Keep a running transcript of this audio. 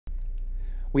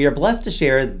We are blessed to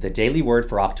share the daily word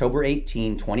for October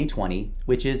 18, 2020,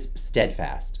 which is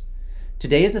Steadfast.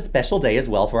 Today is a special day as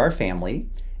well for our family.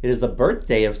 It is the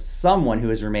birthday of someone who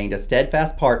has remained a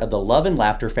steadfast part of the love and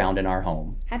laughter found in our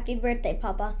home. Happy birthday,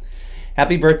 Papa.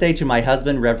 Happy birthday to my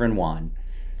husband, Reverend Juan.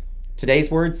 Today's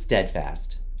word,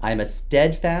 steadfast. I am a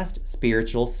steadfast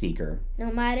spiritual seeker. No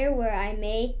matter where I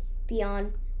may be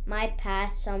on my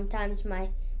path, sometimes my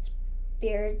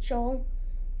spiritual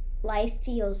life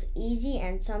feels easy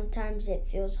and sometimes it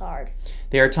feels hard.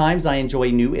 There are times I enjoy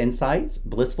new insights,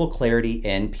 blissful clarity,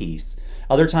 and peace.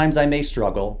 Other times I may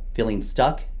struggle, feeling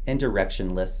stuck and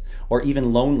directionless, or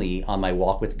even lonely on my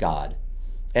walk with God.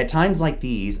 At times like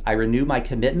these, I renew my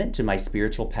commitment to my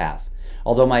spiritual path.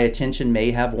 Although my attention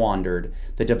may have wandered,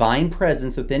 the divine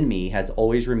presence within me has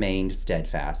always remained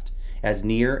steadfast, as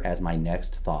near as my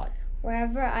next thought.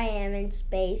 Wherever I am in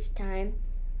space, time,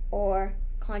 or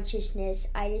consciousness,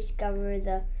 I discover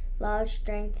the love,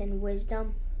 strength, and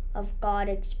wisdom of God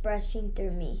expressing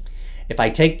through me. If I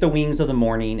take the wings of the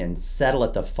morning and settle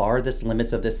at the farthest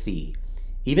limits of the sea,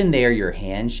 even there your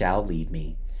hand shall lead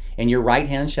me, and your right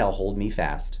hand shall hold me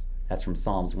fast. That's from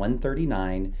Psalms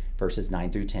 139, verses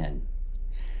 9 through 10.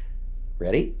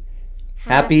 Ready?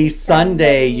 Happy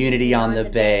Sunday, Unity on the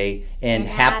Bay, and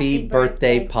happy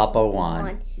birthday, Papa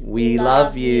Juan. We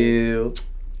love you.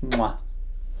 Mwah.